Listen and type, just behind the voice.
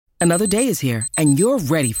Another day is here, and you're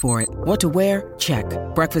ready for it. What to wear? Check.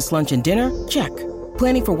 Breakfast, lunch, and dinner? Check.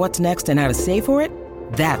 Planning for what's next and how to save for it?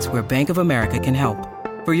 That's where Bank of America can help.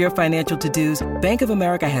 For your financial to-dos, Bank of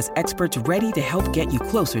America has experts ready to help get you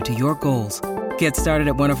closer to your goals. Get started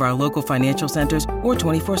at one of our local financial centers or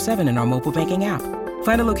 24/7 in our mobile banking app.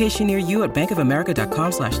 Find a location near you at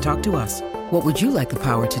bankofamerica.com/talktous. What would you like the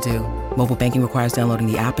power to do? Mobile banking requires downloading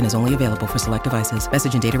the app and is only available for select devices.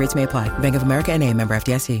 Message and data rates may apply. Bank of America N.A., member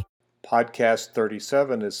FDIC. Podcast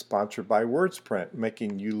 37 is sponsored by WordsPrint,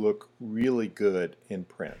 making you look really good in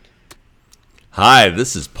print. Hi,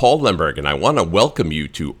 this is Paul Lemberg, and I want to welcome you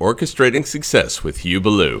to Orchestrating Success with Hugh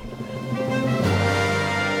Ballou.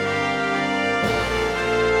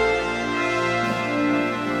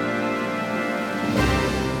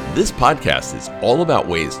 This podcast is all about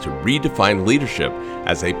ways to redefine leadership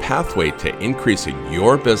as a pathway to increasing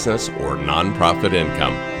your business or nonprofit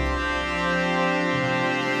income.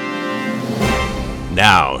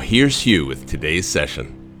 Now, here's Hugh with today's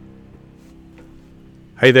session.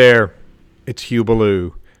 Hey there, it's Hugh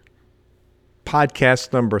Ballou.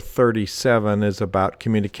 Podcast number 37 is about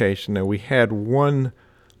communication. Now, we had one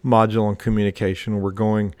module on communication. We're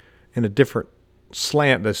going in a different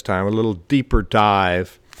slant this time, a little deeper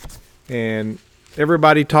dive. And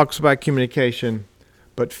everybody talks about communication,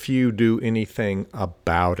 but few do anything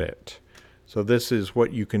about it. So this is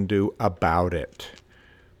what you can do about it.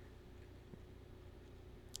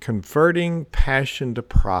 Converting passion to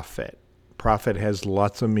profit. Profit has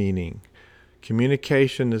lots of meaning.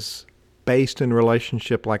 Communication is based in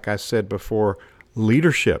relationship, like I said before.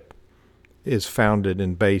 Leadership is founded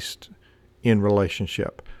and based in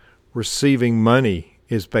relationship. Receiving money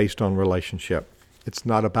is based on relationship. It's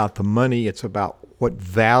not about the money, it's about what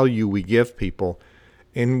value we give people.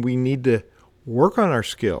 And we need to work on our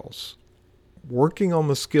skills. Working on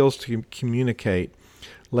the skills to communicate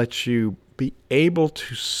lets you be able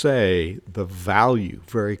to say the value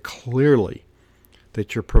very clearly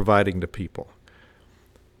that you're providing to people.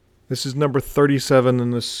 This is number 37 in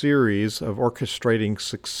the series of Orchestrating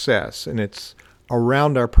Success, and it's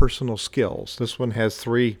around our personal skills. This one has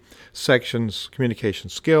 3 sections: communication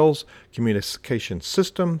skills, communication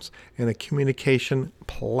systems, and a communication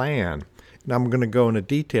plan. And I'm going to go into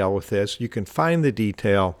detail with this. You can find the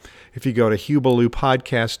detail if you go to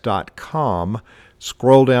hughballoupodcast.com,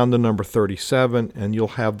 scroll down to number 37, and you'll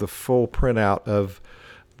have the full printout of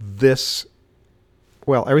this,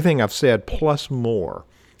 well, everything I've said plus more.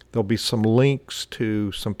 There'll be some links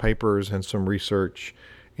to some papers and some research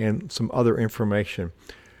and some other information.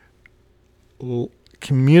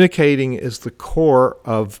 Communicating is the core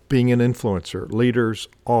of being an influencer. Leaders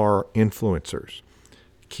are influencers.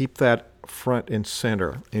 Keep that front and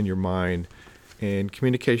center in your mind. And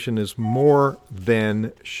communication is more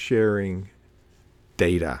than sharing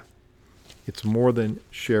data. It's more than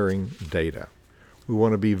sharing data. We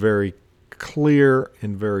want to be very clear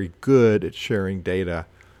and very good at sharing data.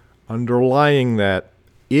 Underlying that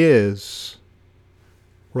is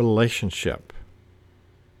relationship.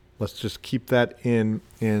 Let's just keep that in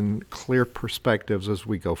clear perspectives as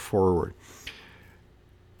we go forward.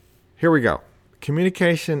 Here we go.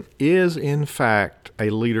 Communication is, in fact, a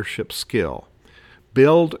leadership skill.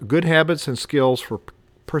 Build good habits and skills for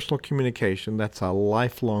personal communication. That's a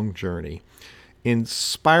lifelong journey.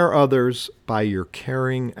 Inspire others by your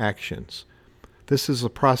caring actions. This is a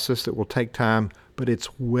process that will take time, but it's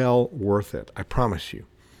well worth it, I promise you.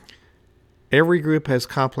 Every group has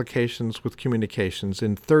complications with communications.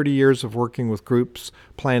 In 30 years of working with groups,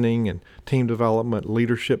 planning and team development,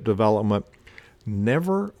 leadership development,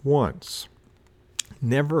 never once,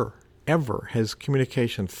 never, ever has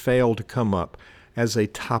communication failed to come up as a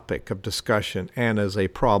topic of discussion and as a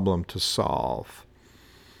problem to solve.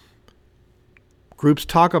 Groups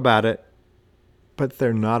talk about it, but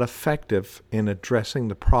they're not effective in addressing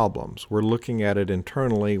the problems. We're looking at it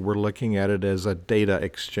internally. We're looking at it as a data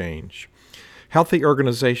exchange. Healthy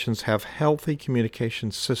organizations have healthy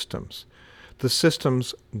communication systems. The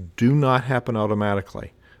systems do not happen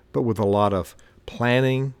automatically, but with a lot of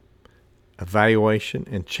planning, evaluation,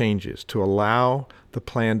 and changes to allow the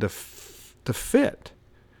plan to fit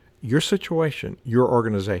your situation, your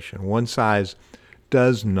organization. One size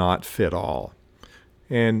does not fit all.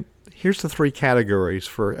 And here's the 3 categories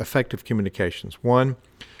for effective communications. 1,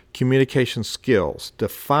 communication skills.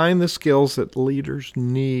 Define the skills that leaders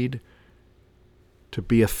need to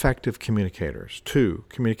be effective communicators. 2,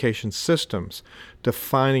 communication systems,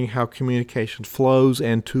 defining how communication flows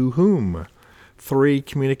and to whom. 3,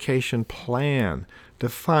 communication plan,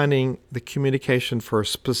 defining the communication for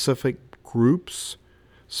specific groups,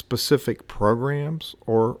 specific programs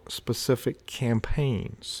or specific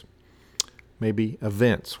campaigns. Maybe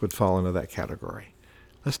events would fall into that category.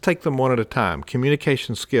 Let's take them one at a time.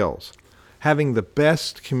 Communication skills. Having the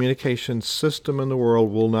best communication system in the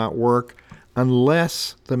world will not work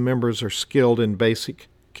unless the members are skilled in basic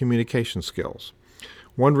communication skills.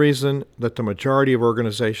 One reason that the majority of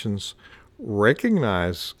organizations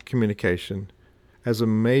recognize communication as a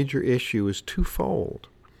major issue is twofold.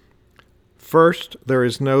 First, there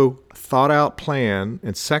is no thought-out plan,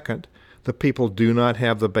 and second, the people do not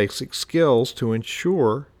have the basic skills to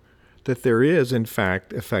ensure that there is, in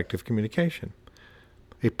fact, effective communication.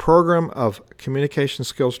 A program of communication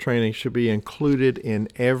skills training should be included in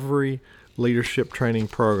every leadership training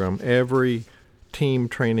program, every team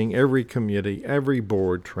training, every committee, every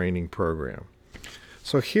board training program.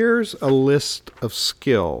 So here's a list of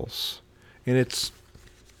skills, and it's,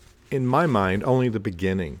 in my mind, only the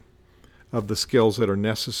beginning of the skills that are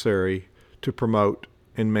necessary to promote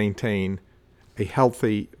and maintain a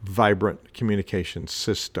healthy, vibrant communication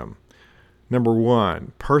system. Number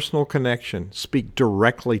 1, personal connection. Speak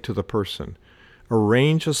directly to the person.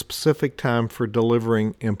 Arrange a specific time for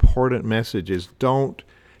delivering important messages. Don't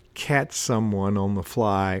catch someone on the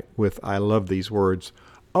fly with, I love these words,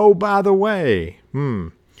 oh, by the way,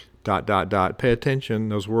 Pay attention.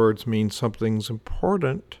 Those words mean something's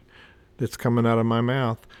important that's coming out of my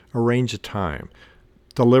mouth. Arrange a time.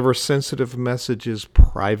 Deliver sensitive messages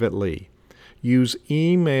privately. Use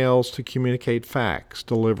emails to communicate facts.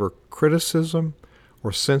 Deliver criticism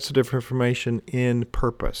or sensitive information in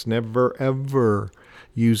purpose. Never, ever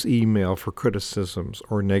use email for criticisms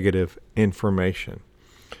or negative information.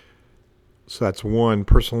 So that's 1,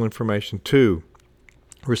 personal information. 2,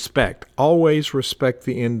 respect. Always respect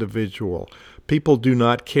the individual. People do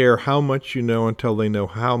not care how much you know until they know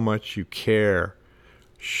how much you care.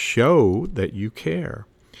 Show that you care.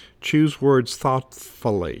 Choose words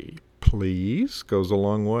thoughtfully. Please goes a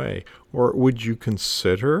long way. Or would you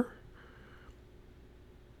consider?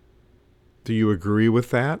 Do you agree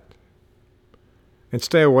with that? And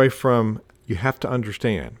stay away from, you have to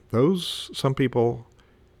understand. Those some people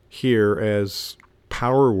hear as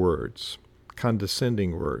power words,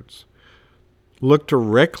 condescending words. Look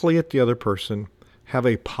directly at the other person. Have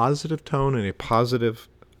a positive tone and a positive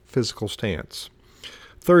physical stance.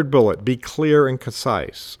 3rd bullet, be clear and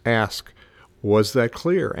concise. Ask, was that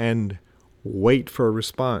clear? And wait for a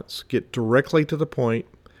response. Get directly to the point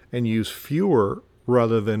and use fewer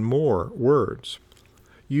rather than more words.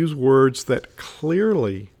 Use words that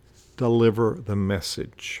clearly deliver the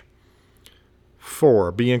message.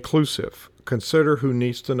 4, be inclusive. Consider who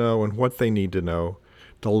needs to know and what they need to know.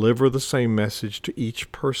 Deliver the same message to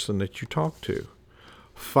each person that you talk to.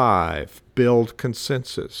 5, build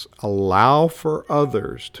consensus. Allow for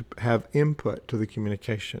others to have input to the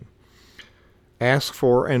communication. Ask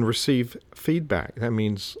for and receive feedback. That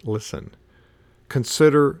means listen.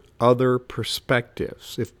 Consider other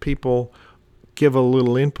perspectives. If people give a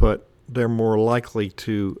little input, they're more likely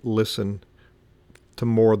to listen to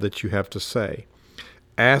more that you have to say.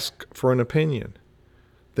 Ask for an opinion,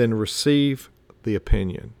 then receive the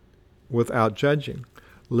opinion without judging.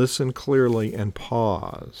 Listen clearly and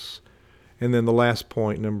pause. And then the last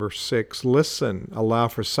point, number 6, listen. Allow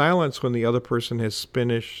for silence when the other person has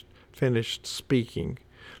finished speaking.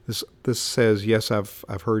 This says, yes,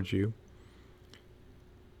 I've heard you.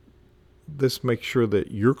 This makes sure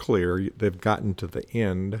that you're clear, they've gotten to the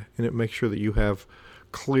end, and it makes sure that you have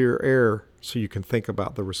clear air so you can think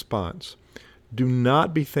about the response. Do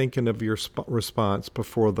not be thinking of your response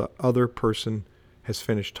before the other person has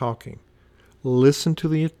finished talking. Listen to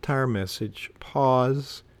the entire message,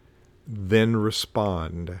 pause, then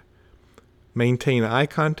respond. Maintain eye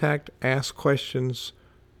contact, ask questions,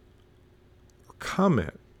 or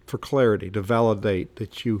comment for clarity to validate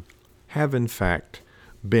that you have in fact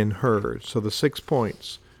been heard. So the 6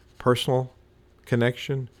 points: personal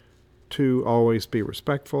connection. 2, always be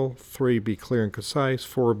respectful. 3, be clear and concise.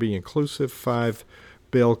 4, be inclusive. 5,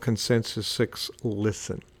 build consensus. 6,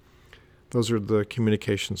 listen. Those are the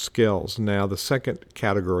communication skills. Now, the second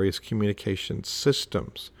category is communication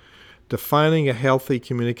systems. Defining a healthy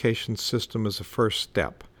communication system is the first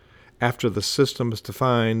step. After the system is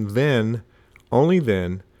defined, then, only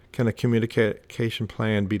then, can a communication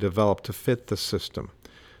plan be developed to fit the system.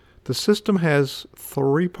 The system has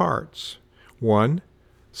 3 parts. 1,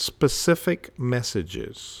 specific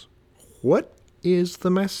messages. What is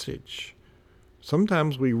the message?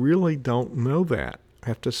 Sometimes we really don't know that. I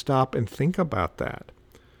have to stop and think about that.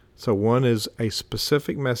 So 1 is a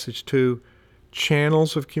specific message. 2,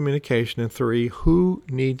 channels of communication. And 3, who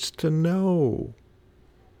needs to know?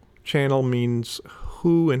 Channel means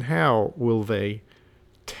who and how will they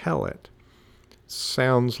tell it?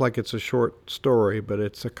 Sounds like it's a short story, but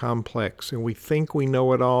it's a complex, and we think we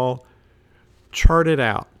know it all. Chart it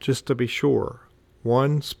out just to be sure.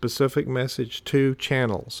 1, specific message. 2,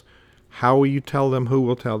 channels. How will you tell them? Who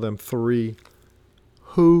will tell them? 3,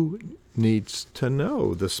 who needs to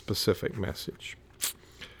know the specific message?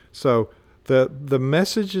 So the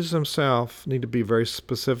messages themselves need to be very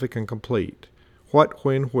specific and complete. What,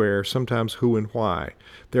 when, where, sometimes who and why.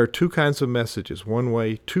 There are 2 kinds of messages,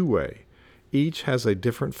 one-way, two-way. Each has a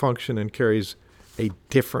different function and carries a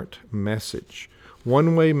different message.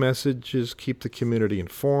 One-way messages keep the community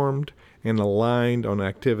informed and aligned on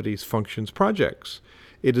activities, functions, projects.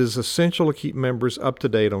 It is essential to keep members up to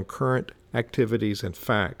date on current activities and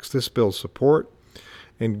facts. This builds support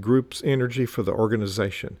and groups energy for the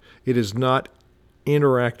organization. It is not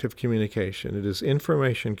interactive communication. It is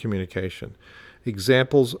information communication.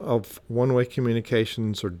 Examples of one-way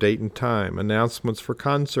communications are date and time, announcements for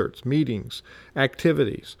concerts, meetings,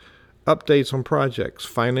 activities, updates on projects,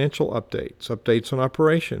 financial updates, updates on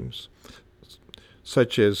operations,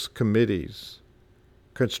 such as committees,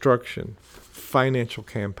 construction, financial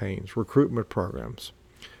campaigns, recruitment programs.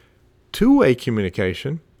 Two-way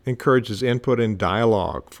communication encourages input and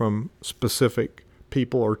dialogue from specific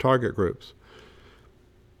people or target groups.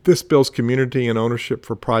 This builds community and ownership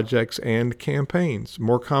for projects and campaigns.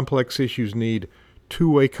 More complex issues need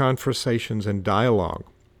two-way conversations and dialogue,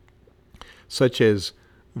 such as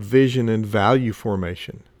vision and value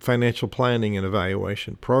formation, financial planning and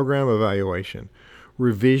evaluation, program evaluation,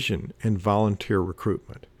 revision, and volunteer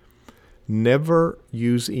recruitment. Never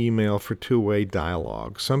use email for two-way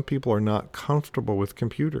dialogue. Some people are not comfortable with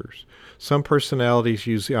computers. Some personalities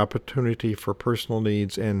use the opportunity for personal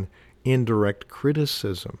needs and indirect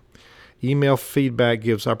criticism. Email feedback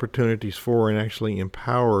gives opportunities for and actually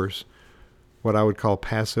empowers what I would call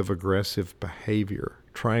passive-aggressive behavior,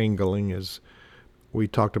 triangling, as we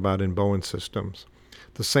talked about in Bowen systems.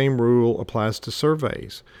 The same rule applies to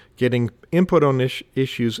surveys. Getting input on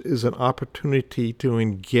issues is an opportunity to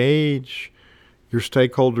engage your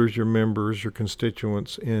stakeholders, your members, your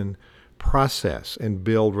constituents in process and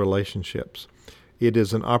build relationships. It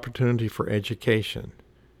is an opportunity for education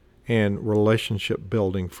and relationship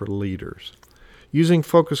building for leaders. Using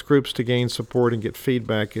focus groups to gain support and get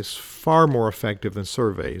feedback is far more effective than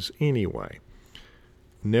surveys anyway.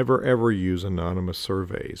 Never ever use anonymous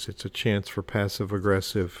surveys. It's a chance for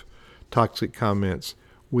passive-aggressive, toxic comments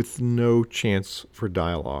with no chance for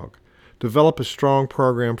dialogue. Develop a strong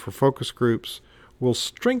program for focus groups will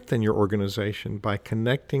strengthen your organization by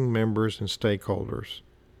connecting members and stakeholders.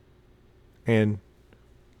 And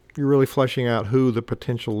you're really fleshing out who the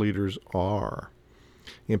potential leaders are.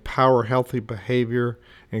 Empower healthy behavior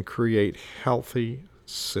and create healthy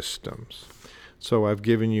systems. So I've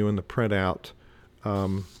given you in the printout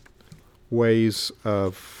ways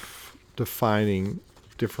of defining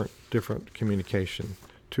different communication,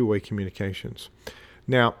 two-way communications.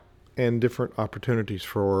 Now, and different opportunities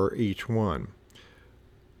for each one.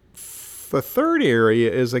 The third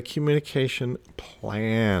area is a communication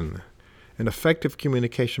plan. An effective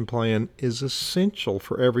communication plan is essential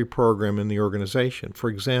for every program in the organization. For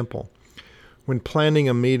example, when planning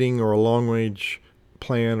a meeting or a long-range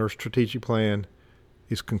plan or strategic plan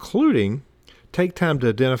is concluding, take time to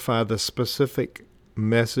identify the specific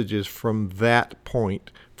messages from that point,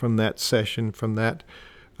 from that session, from that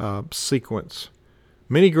sequence.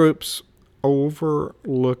 Many groups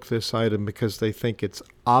overlook this item because they think it's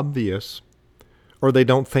obvious or they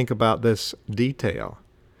don't think about this detail.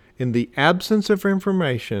 In the absence of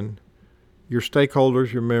information, your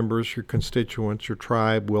stakeholders, your members, your constituents, your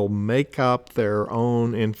tribe will make up their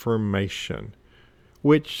own information,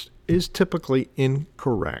 which is typically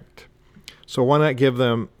incorrect. So why not give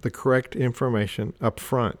them the correct information up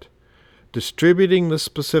front? Distributing the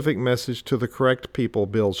specific message to the correct people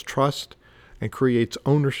builds trust and creates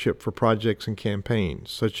ownership for projects and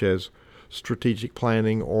campaigns, such as strategic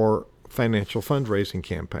planning or financial fundraising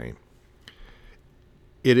campaign.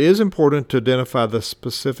 It is important to identify the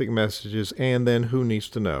specific messages and then who needs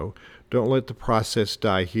to know. Don't let the process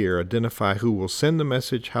die here. Identify who will send the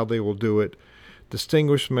message, how they will do it.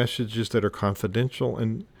 Distinguish messages that are confidential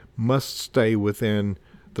and must stay within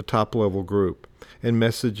the top-level group, and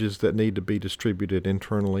messages that need to be distributed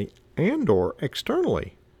internally and or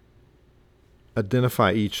externally.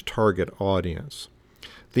 Identify each target audience.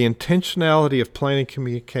 The intentionality of planning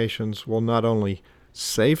communications will not only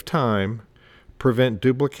save time, prevent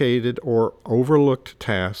duplicated or overlooked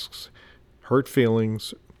tasks, hurt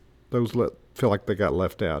feelings, those that feel like they got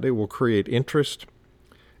left out. It will create interest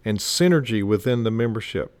and synergy within the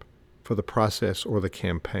membership for the process or the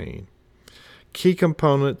campaign. Key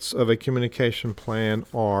components of a communication plan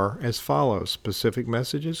are as follows: specific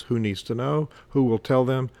messages, who needs to know, who will tell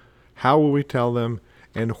them, how will we tell them,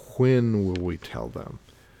 and when will we tell them.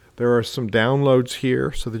 There are some downloads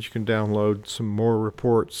here so that you can download some more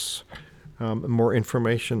reports, more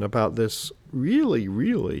information about this really,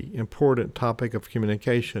 really important topic of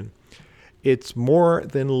communication. It's more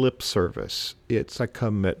than lip service. It's a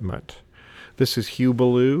commitment. This is Hugh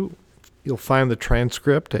Ballou. You'll find the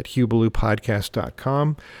transcript at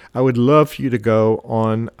hughballoupodcast.com. I would love for you to go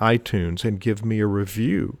on iTunes and give me a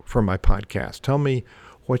review for my podcast. Tell me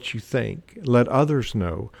what you think. Let others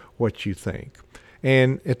know what you think.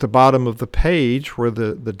 And at the bottom of the page where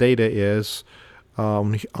the data is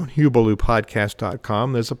on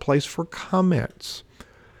hughballoupodcast.com, there's a place for comments.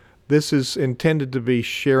 This is intended to be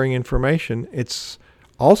sharing information. It's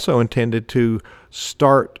also intended to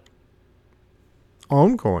start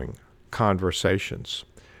ongoing conversations.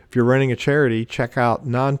 If you're running a charity, check out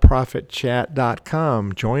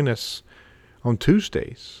nonprofitchat.com. Join us on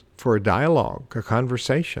Tuesdays for a dialogue, a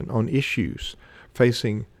conversation on issues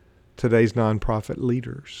facing today's nonprofit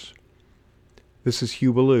leaders. This is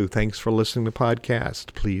Hugh Ballou. Thanks for listening to the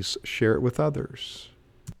podcast. Please share it with others.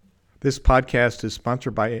 This podcast is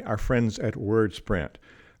sponsored by our friends at WordSprint.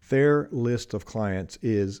 Their list of clients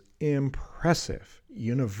is impressive.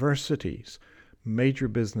 Universities, major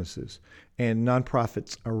businesses, and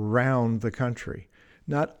nonprofits around the country.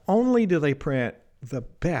 Not only do they print the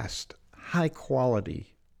best,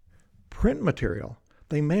 high-quality print material,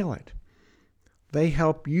 they mail it. They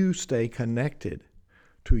help you stay connected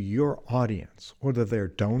to your audience, whether they're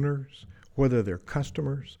donors, whether they're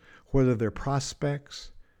customers, whether they're prospects.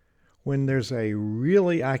 When there's a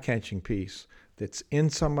really eye-catching piece that's in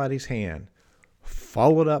somebody's hand,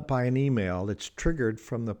 followed up by an email that's triggered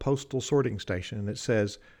from the postal sorting station that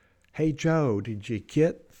says, "Hey Joe, did you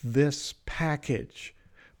get this package?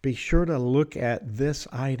 Be sure to look at this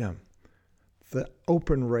item." The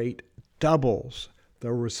open rate doubles.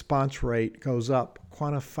 The response rate goes up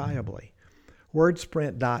quantifiably.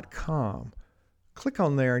 Wordsprint.com. Click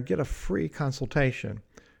on there and get a free consultation.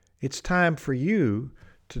 It's time for you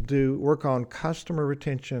to work on customer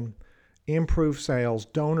retention, improve sales,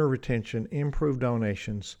 donor retention, improve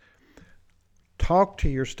donations. Talk to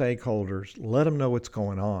your stakeholders. Let them know what's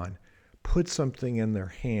going on. Put something in their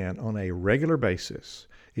hand on a regular basis.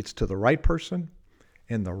 It's to the right person,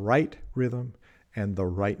 in the right rhythm, and the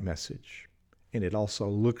right message. And it also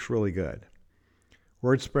looks really good.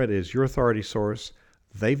 WordSprint is your authority source.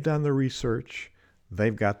 They've done the research.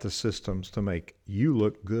 They've got the systems to make you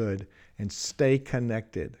look good and stay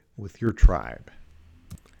connected with your tribe.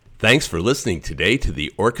 Thanks for listening today to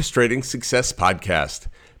the Orchestrating Success podcast.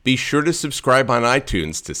 Be sure to subscribe on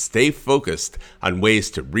iTunes to stay focused on ways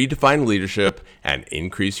to redefine leadership and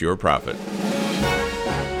increase your profit.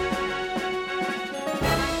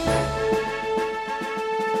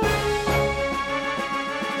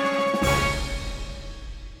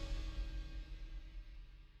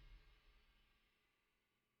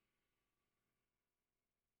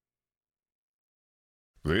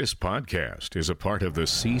 This podcast is a part of the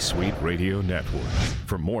C-Suite Radio Network.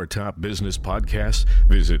 For more top business podcasts,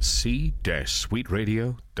 visit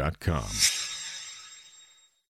c-suiteradio.com.